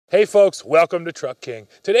Hey folks, welcome to Truck King.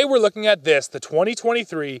 Today we're looking at this, the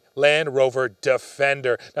 2023 Land Rover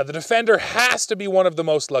Defender. Now the Defender has to be one of the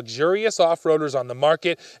most luxurious off-roaders on the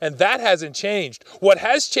market, and that hasn't changed. What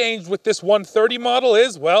has changed with this 130 model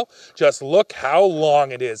is, well, just look how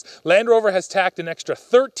long it is. Land Rover has tacked an extra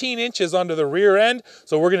 13 inches onto the rear end,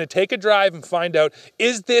 so we're gonna take a drive and find out,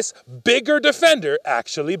 is this bigger Defender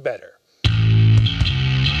actually better?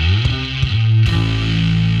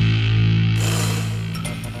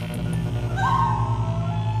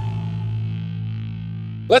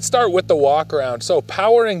 Let's start with the walk around. So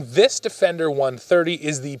powering this Defender 130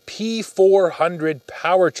 is the P400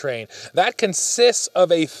 powertrain. That consists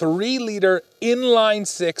of a 3-liter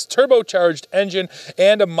inline-6 turbocharged engine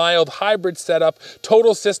and a mild hybrid setup.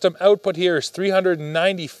 Total system output here is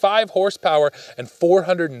 395 horsepower and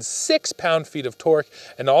 406 pound-feet of torque,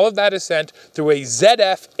 and all of that is sent through a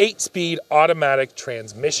ZF 8-speed automatic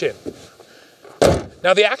transmission.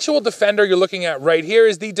 Now the actual Defender you're looking at right here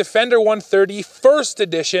is the Defender 130 First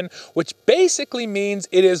Edition, which basically means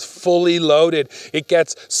it is fully loaded. It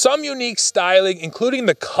gets some unique styling, including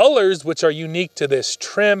the colors, which are unique to this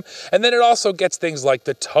trim. And then it also gets things like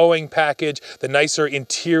the towing package, the nicer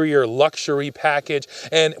interior luxury package.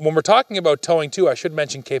 And when we're talking about towing too, I should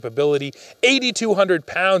mention capability. 8,200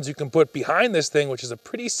 pounds you can put behind this thing, which is a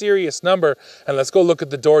pretty serious number. And let's go look at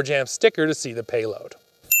the door jamb sticker to see the payload.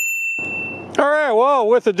 All right, well,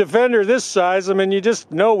 with a Defender this size, I mean, you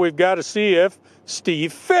just know we've got to see if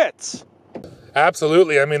Steve fits.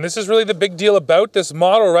 Absolutely. I mean, this is really the big deal about this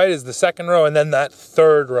model, right, is the second row and then that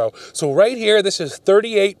third row. So right here, this is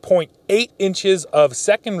 38.8 inches of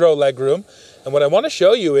second row legroom. And what I want to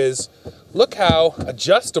show you is, look how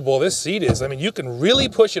adjustable this seat is. I mean, you can really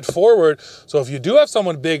push it forward. So if you do have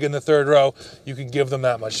someone big in the third row, you can give them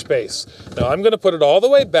that much space. Now I'm going to put it all the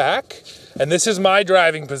way back, and this is my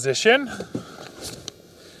driving position.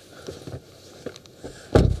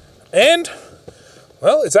 And,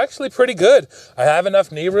 well, it's actually pretty good. I have enough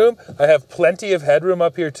knee room. I have plenty of headroom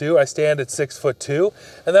up here too. I stand at 6'2",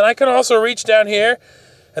 and then I can also reach down here.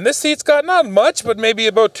 And this seat's got not much, but maybe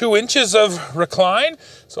about 2 inches of recline,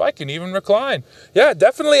 so I can even recline. Yeah,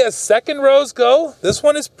 definitely as second rows go, this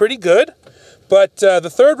one is pretty good, but the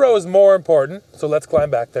third row is more important, so let's climb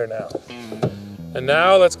back there now. And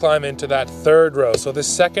now let's climb into that third row. So this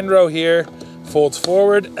second row here folds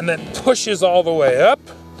forward and then pushes all the way up,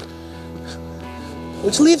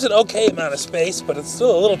 which leaves an okay amount of space, but it's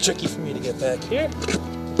still a little tricky for me to get back here.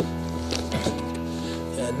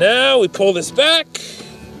 And now we pull this back.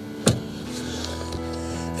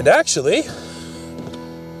 And actually,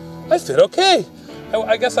 I fit okay.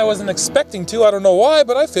 I guess I wasn't expecting to, I don't know why,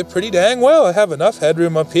 but I fit pretty dang well. I have enough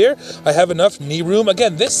headroom up here. I have enough knee room.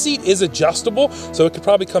 Again, this seat is adjustable, so it could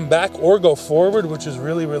probably come back or go forward, which is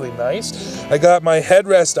really, really nice. I got my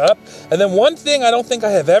headrest up. And then one thing I don't think I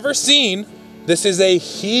have ever seen, this is a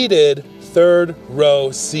heated third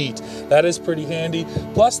row seat. That is pretty handy.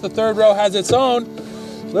 Plus the third row has its own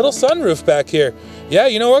little sunroof back here. Yeah,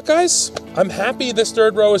 you know what, guys? I'm happy this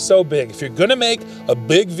third row is so big. If you're gonna make a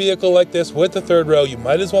big vehicle like this with the third row, you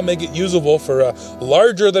might as well make it usable for a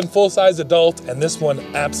larger than full-size adult, and this one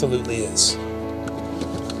absolutely is.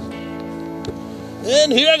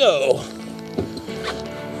 And here I go.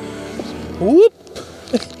 Whoop.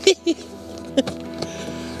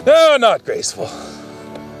 No, not graceful.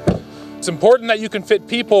 It's important that you can fit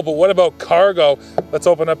people, but what about cargo? Let's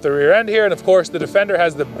open up the rear end here, and of course the Defender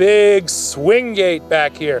has the big swing gate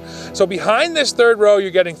back here. So behind this third row,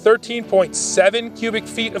 you're getting 13.7 cubic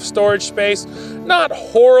feet of storage space. Not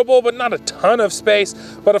horrible, but not a ton of space,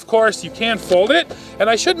 but of course you can fold it. And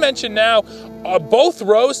I should mention now, both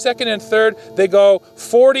rows, second and third, they go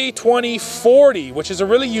 40, 20, 40, which is a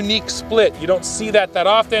really unique split. You don't see that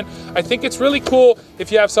often. I think it's really cool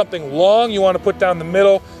if you have something long you want to put down the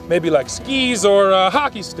middle, maybe like skis or a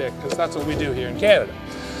hockey stick, because that's what we do here in Canada.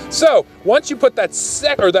 So once you put that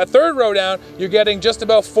third row down, you're getting just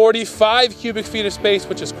about 45 cubic feet of space,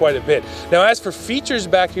 which is quite a bit. Now, as for features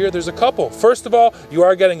back here, there's a couple. First of all, you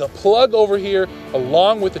are getting a plug over here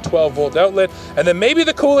along with the 12-volt outlet. And then maybe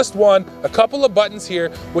the coolest one, a couple of buttons here,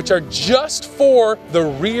 which are just for the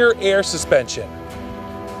rear air suspension.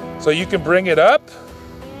 So you can bring it up,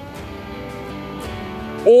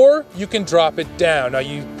 or you can drop it down. Now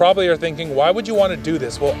you probably are thinking, why would you want to do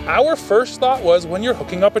this? Well, our first thought was when you're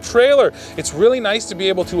hooking up a trailer, it's really nice to be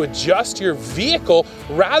able to adjust your vehicle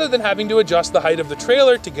rather than having to adjust the height of the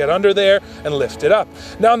trailer to get under there and lift it up.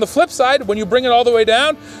 Now on the flip side, when you bring it all the way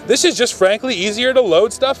down, this is just frankly easier to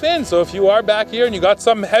load stuff in. So if you are back here and you got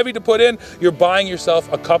something heavy to put in, you're buying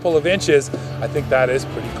yourself a couple of inches. I think that is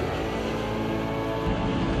pretty cool.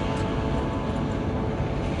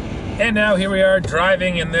 And now here we are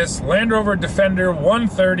driving in this Land Rover Defender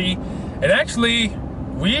 130. And actually,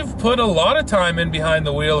 we've put a lot of time in behind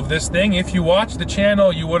the wheel of this thing. If you watch the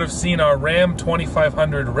channel, you would have seen our Ram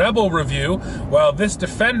 2500 Rebel review. Well, this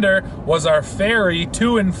Defender was our ferry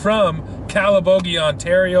to and from Calabogie,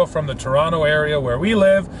 Ontario, from the Toronto area where we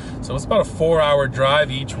live. So it's about a 4-hour drive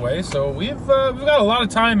each way. So we've got a lot of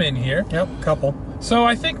time in here. Yep, couple. So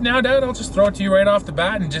I think now, Dad, I'll just throw it to you right off the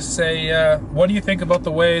bat and just say, what do you think about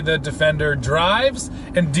the way the Defender drives?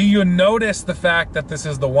 And do you notice the fact that this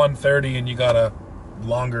is the 130 and you got a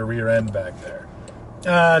longer rear end back there?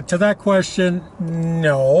 To that question,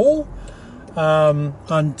 no.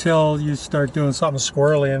 Until you start doing something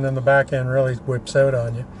squirrely and then the back end really whips out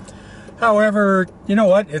on you. However, you know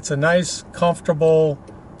what? It's a nice, comfortable,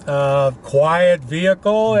 quiet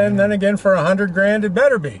vehicle, and then again, for $100,000, it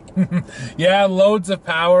better be. Yeah, loads of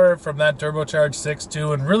power from that turbocharged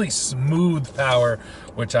 6.2 and really smooth power,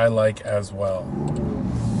 which I like as well.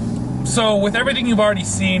 So with everything you've already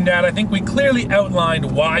seen, Dad, I think we clearly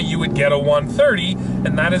outlined why you would get a 130,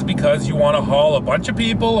 and that is because you want to haul a bunch of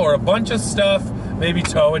people or a bunch of stuff, maybe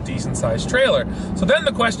tow a decent sized trailer. So then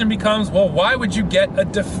the question becomes, well, why would you get a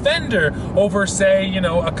Defender over, say, you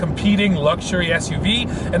know, a competing luxury SUV?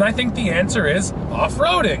 And I think the answer is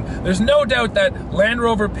off-roading. There's no doubt that Land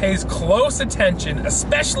Rover pays close attention,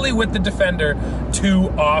 especially with the Defender,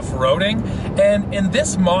 to off-roading. And in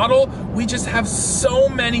this model, we just have so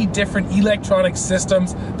many different electronic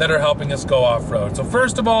systems that are helping us go off-road. So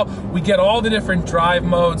first of all, we get all the different drive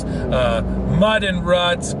modes, mud and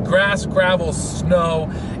ruts, grass, gravel, snow,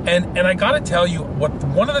 and I gotta tell you,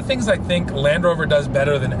 one of the things I think Land Rover does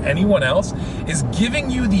better than anyone else is giving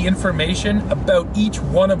you the information about each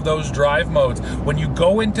one of those drive modes. When you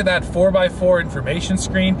go into that 4x4 information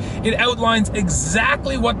screen, it outlines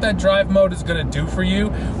exactly what that drive mode is gonna do for you,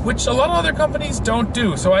 which a lot of other companies don't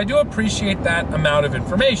do. So I do appreciate that amount of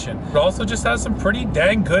information. It also just has some pretty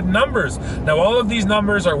dang good numbers. Now, all of these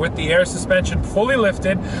numbers are with the air suspension fully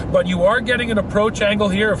lifted, but you are getting an approach angle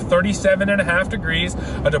here of 37.5 degrees,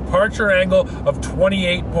 a departure angle of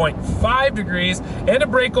 28.5 degrees, and a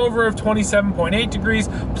breakover of 27.8 degrees,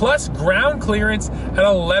 plus ground clearance at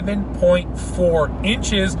 11.4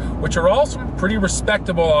 inches, which are all some pretty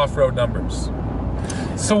respectable off-road numbers.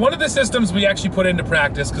 So one of the systems we actually put into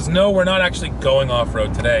practice, because no, we're not actually going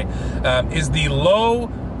off-road today, is the low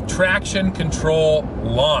traction control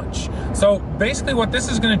launch. So basically what this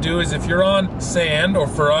is going to do is, if you're on sand, or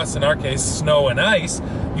for us in our case snow and ice,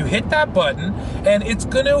 you hit that button and it's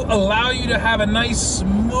going to allow you to have a nice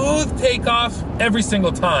smooth takeoff every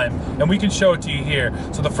single time, and we can show it to you here.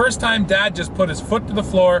 So the first time, Dad just put his foot to the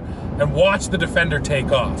floor and watched the Defender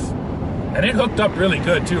take off. And it hooked up really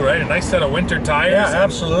good too, right? A nice set of winter tires. Yeah,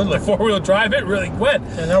 absolutely. The four-wheel drive, it really went.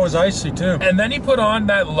 And that was icy too. And then he put on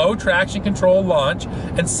that low traction control launch,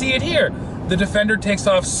 and see it here. The Defender takes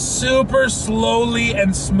off super slowly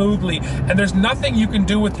and smoothly, and there's nothing you can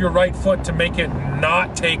do with your right foot to make it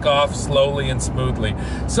not take off slowly and smoothly.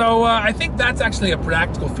 So I think that's actually a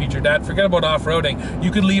practical feature, Dad. Forget about off-roading.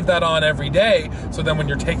 You could leave that on every day, so then when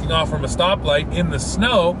you're taking off from a stoplight in the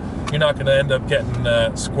snow, you're not going to end up getting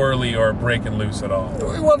squirrely or breaking loose at all.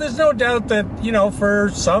 Well, there's no doubt that, you know,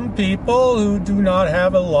 for some people who do not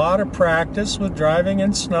have a lot of practice with driving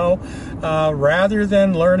in snow, rather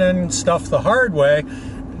than learning stuff the hard way,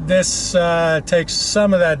 this takes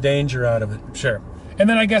some of that danger out of it. Sure. And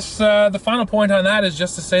then I guess the final point on that is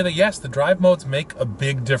just to say that yes, the drive modes make a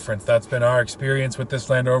big difference. That's been our experience with this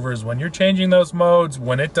Land Rover, is when you're changing those modes,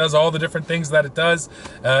 when it does all the different things that it does,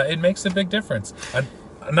 it makes a big difference.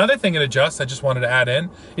 Another thing it adjusts, I just wanted to add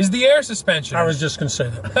in, is the air suspension. I was just going to say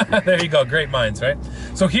that. There you go, great minds, right?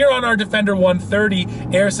 So here on our Defender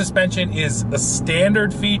 130, air suspension is a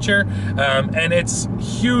standard feature, and it's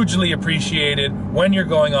hugely appreciated when you're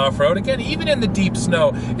going off-road. Again, even in the deep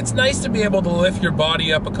snow, it's nice to be able to lift your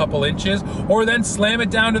body up a couple inches, or then slam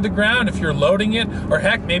it down to the ground if you're loading it, or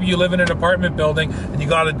heck, maybe you live in an apartment building and you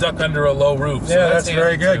got to duck under a low roof. So yeah, that's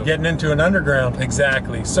very good, too. Getting into an underground.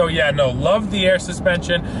 Exactly. So yeah, no, love the air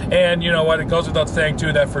suspension. And you know what, it goes without saying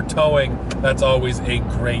too that for towing, that's always a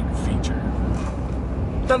great feature.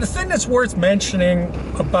 Now, the thing that's worth mentioning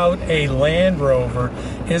about a Land Rover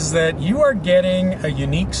is that you are getting a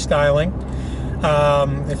unique styling,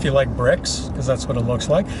 if you like bricks, because that's what it looks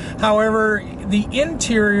like. However, the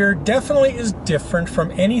interior definitely is different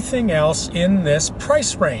from anything else in this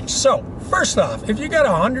price range. So first off, if you got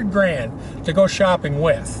 $100,000 to go shopping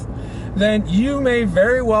with, then you may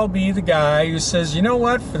very well be the guy who says, you know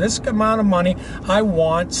what, for this amount of money, I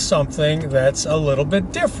want something that's a little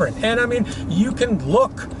bit different. And I mean, you can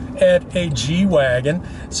look at a G-Wagon,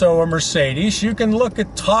 so a Mercedes. You can look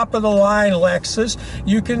at top-of-the-line Lexus.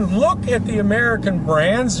 You can look at the American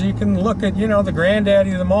brands. You can look at, you know, the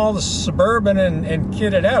granddaddy of them all, the Suburban, and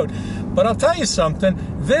kid it out. But I'll tell you something,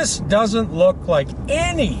 this doesn't look like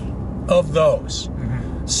any of those.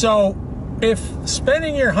 So if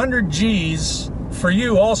spending your 100 G's for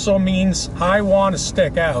you also means I want to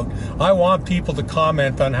stick out, I want people to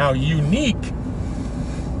comment on how unique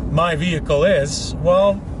my vehicle is,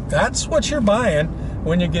 well, that's what you're buying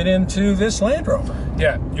when you get into this Land Rover.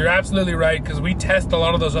 Yeah, you're absolutely right, because we test a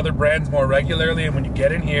lot of those other brands more regularly, and when you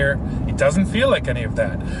get in here, it doesn't feel like any of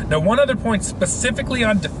that. Now, one other point specifically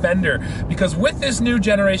on Defender, because with this new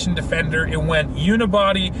generation Defender, it went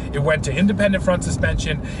unibody, it went to independent front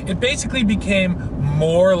suspension, it basically became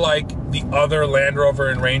more like the other Land Rover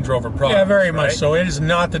and Range Rover products. Yeah, very much so. It is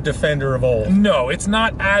not the Defender of old. No, it's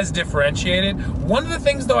not as differentiated. One of the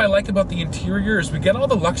things, though, I like about the interior is we get all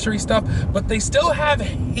the luxury stuff, but they still have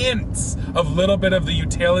hints of a little bit of the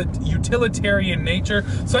utilitarian nature,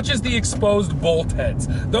 such as the exposed bolt heads.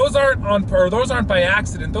 Those aren't by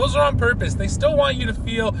accident. Those are on purpose. They still want you to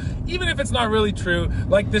feel, even if it's not really true,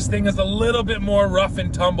 like this thing is a little bit more rough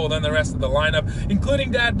and tumble than the rest of the lineup,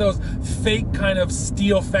 including, Dad, those fake kind of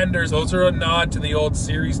steel fenders. Those are a nod to the old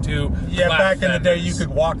Series 2. Yeah, back in the day, you could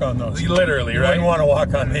walk on those. Literally, you right? wouldn't want to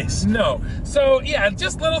walk on these. No. So, yeah,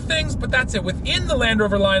 just little things, but that's it. Within the Land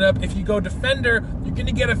Rover lineup, if you go Defender, you're going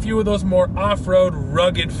to get a few of those more off-road,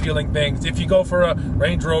 rugged feeling things. If you go for a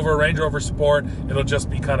Range Rover Sport, it'll just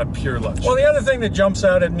be kind of pure luxury. Well, the other thing that jumps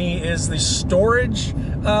out at me is the storage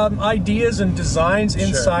ideas and designs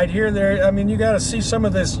inside here. There, I mean, you got to see some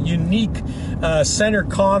of this unique center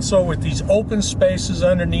console with these open spaces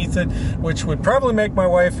underneath it, which would probably make my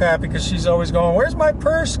wife happy because she's always going, "Where's my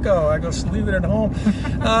purse go?" I go, "Leave it at home."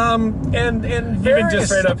 And even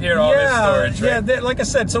just right up here, all this storage, right? Yeah, like I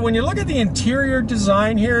said, so when you look at the interior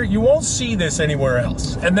design here, you won't see this anywhere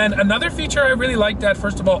else. And then another feature I really like, that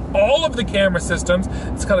first of all of the camera systems,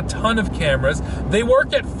 it's got a ton of cameras. They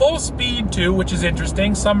work at full speed too, which is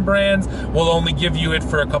interesting. Some brands will only give you it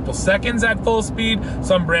for a couple seconds at full speed.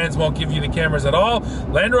 Some brands won't give you the cameras at all.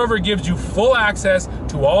 Land Rover gives you full access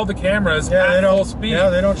to all the cameras at full speed. Yeah,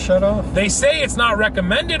 they don't shut off. They say it's not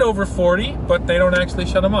recommended over 40, but they don't actually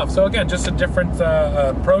shut them off. So again, just a different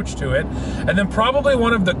approach to it. And then probably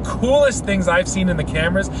one of the coolest things I've seen in the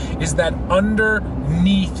cameras is that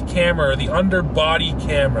underneath camera, or the underbody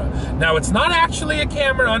camera. Now, it's not actually a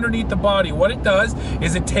camera underneath the body. What it does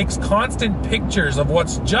is it takes constant pictures of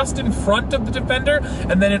what's just in front of the Defender,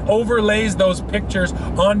 and then it overlays those pictures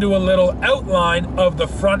onto a little outline of the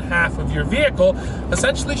front half of your vehicle,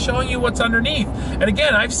 essentially showing you what's underneath. And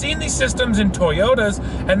again, I've seen these systems in Toyotas,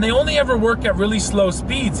 and they only ever work at really slow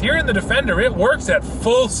speeds. Here in the Defender, it works at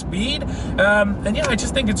full speed, and yeah, I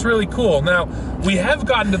just think it's really cool. Now, we have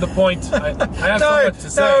gotten to the point, I have so much to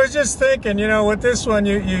say. No, I was just thinking, you know, with this one,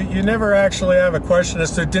 you never actually have a question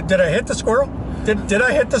as to, did I hit the squirrel? Did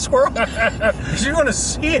I hit the squirrel? Because you're going to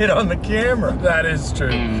see it on the camera. That is true.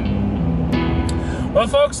 Well,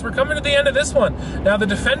 folks, we're coming to the end of this one. Now, the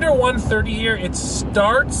Defender 130 here, it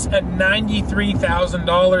starts at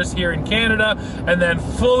 $93,000 here in Canada, and then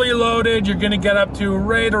fully loaded, you're going to get up to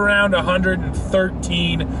right around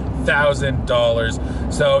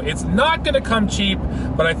 $113,000. So it's not going to come cheap,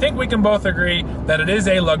 but I think we can both agree that it is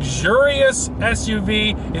a luxurious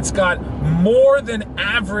SUV. It's got more than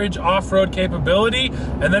average off-road capability,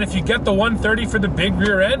 and then if you get the 130 for the big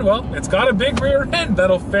rear end, well, it's got a big rear end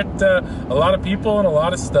that'll fit a lot of people and a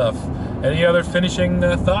lot of stuff. Any other finishing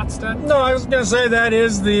thoughts, Dan? No, I was going to say that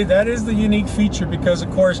is the unique feature, because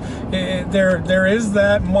of course there is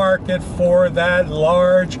that market for that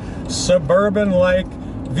large suburban-like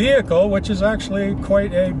vehicle, which is actually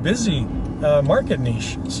quite a busy market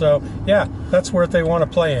niche. So yeah, that's where they want to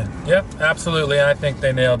play in. Yep, absolutely. I think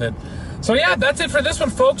they nailed it. So yeah, that's it for this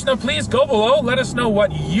one, folks. Now please go below, let us know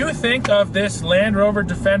what you think of this Land Rover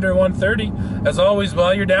Defender 130. As always,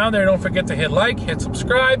 while you're down there, don't forget to hit like, hit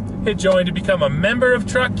subscribe, hit join to become a member of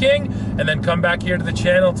Truck King, and then come back here to the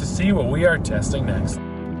channel to see what we are testing next.